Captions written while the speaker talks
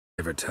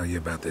Ever tell you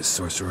about this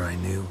sorcerer I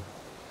knew?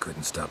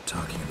 Couldn't stop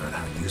talking about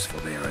how useful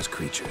they are as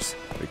creatures.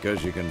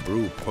 Because you can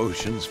brew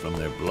potions from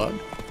their blood?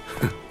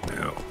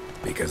 No,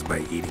 because by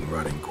eating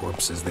rotting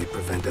corpses, they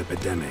prevent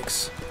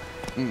epidemics.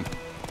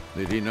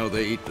 Did he know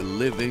they eat the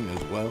living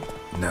as well?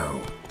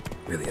 No,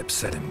 really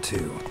upset him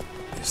too.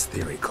 His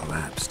theory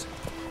collapsed.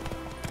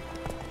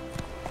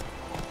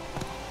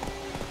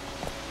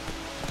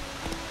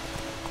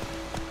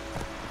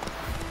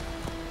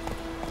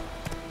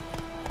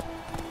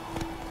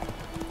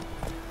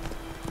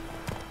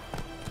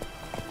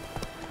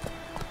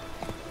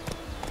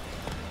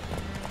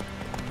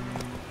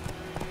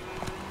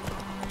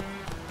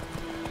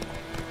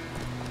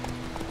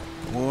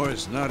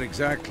 War's not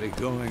exactly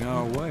going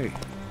our way.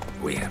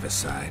 We have a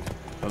side.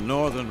 The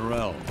Northern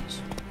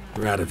Realms.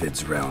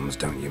 Radovid's realms,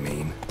 don't you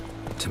mean?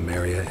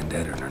 Temeria and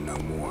Edirn are no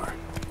more.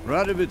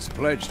 Radovid's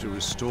pledged to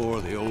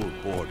restore the old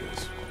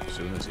borders as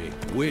soon as he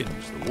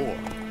wins the war.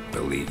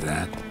 Believe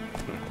that?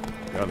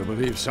 Gotta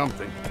believe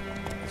something.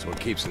 That's what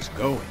keeps us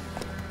going.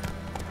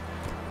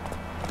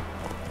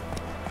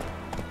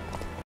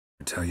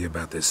 Tell you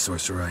about this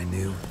sorcerer I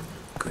knew?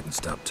 Couldn't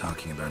stop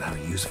talking about how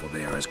useful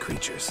they are as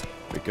creatures.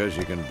 Because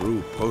you can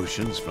brew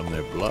potions from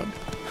their blood?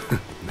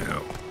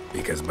 No,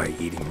 because by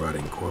eating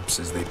rotting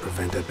corpses, they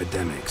prevent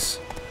epidemics.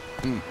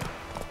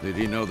 Did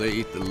he know they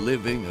eat the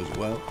living as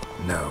well?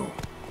 No,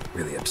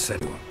 really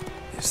upset him.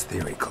 His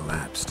theory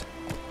collapsed.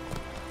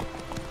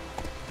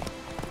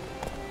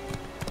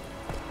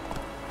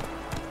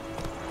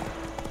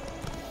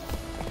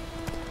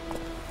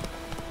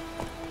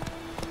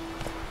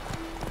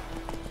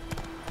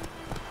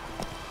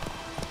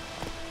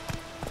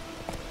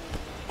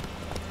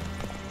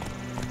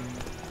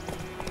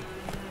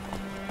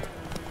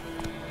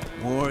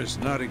 War's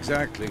not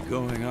exactly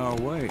going our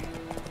way.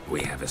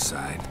 We have a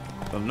side.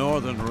 The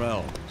Northern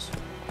Realms.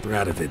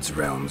 Radovid's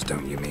realms,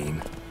 don't you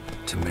mean?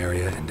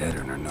 Temeria and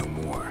Edirn are no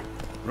more.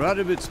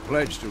 Radovid's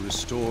pledged to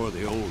restore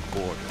the old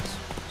borders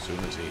as soon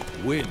as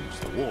he wins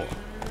the war.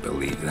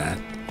 Believe that?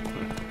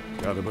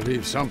 Gotta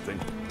believe something.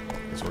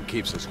 That's what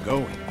keeps us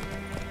going.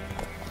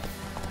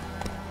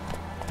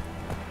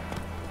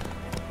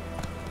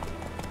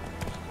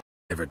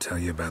 Ever tell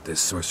you about this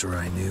sorcerer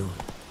I knew?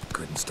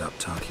 Couldn't stop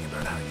talking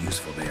about how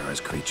useful they are as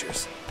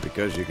creatures.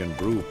 Because you can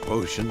brew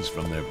potions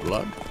from their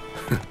blood?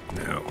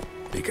 No,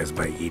 because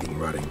by eating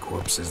rotting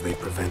corpses, they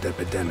prevent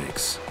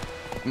epidemics.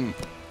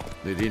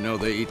 Did he know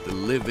they eat the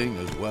living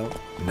as well?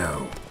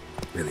 No,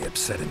 really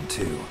upset him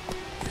too.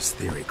 His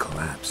theory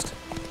collapsed.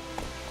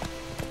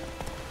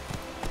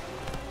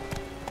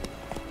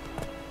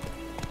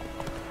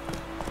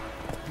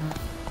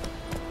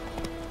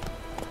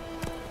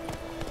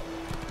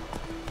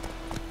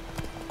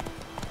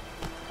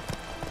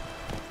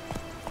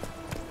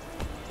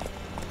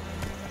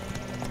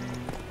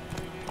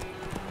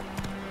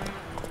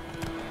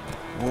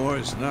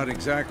 War's not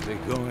exactly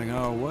going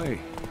our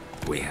way.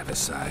 We have a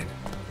side.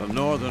 The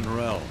Northern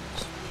Realms.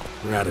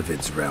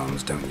 Radovid's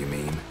realms, don't you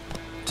mean?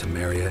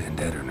 Temeria and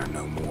Edirn are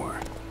no more.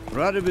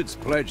 Radovid's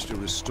pledged to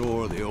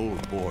restore the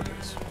old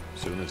borders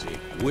as soon as he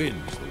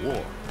wins the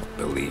war.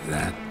 Believe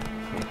that?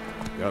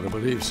 Gotta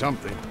believe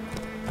something.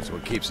 That's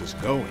what keeps us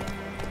going.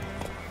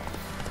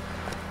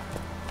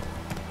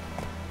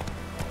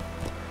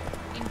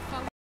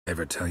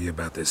 Ever tell you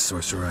about this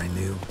sorcerer I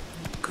knew?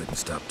 Couldn't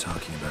stop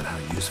talking about how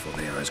useful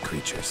they are as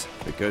creatures.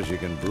 Because you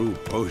can brew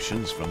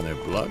potions from their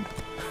blood?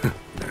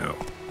 No,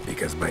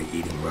 because by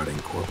eating rotting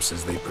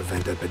corpses, they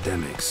prevent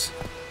epidemics.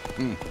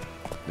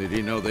 Did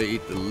he know they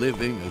eat the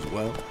living as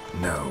well?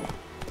 No,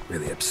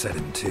 really upset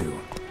him too.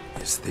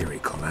 His theory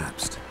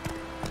collapsed.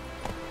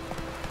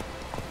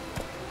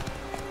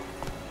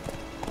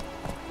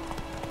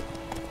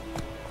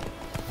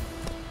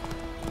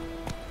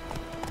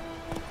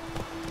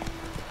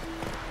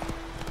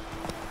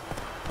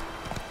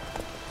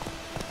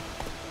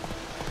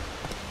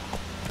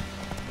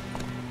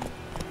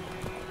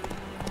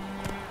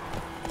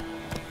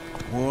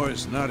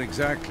 War's not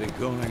exactly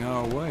going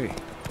our way.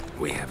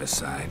 We have a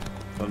side.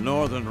 The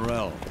Northern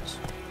Realms.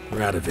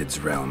 Radovid's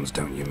realms,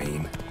 don't you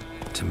mean?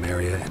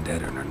 Temeria and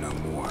Edirn are no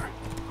more.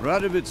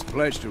 Radovid's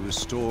pledged to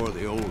restore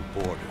the old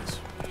borders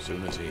as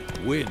soon as he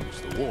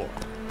wins the war.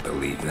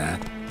 Believe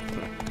that?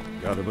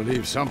 Gotta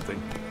believe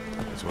something.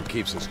 That's what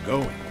keeps us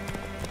going.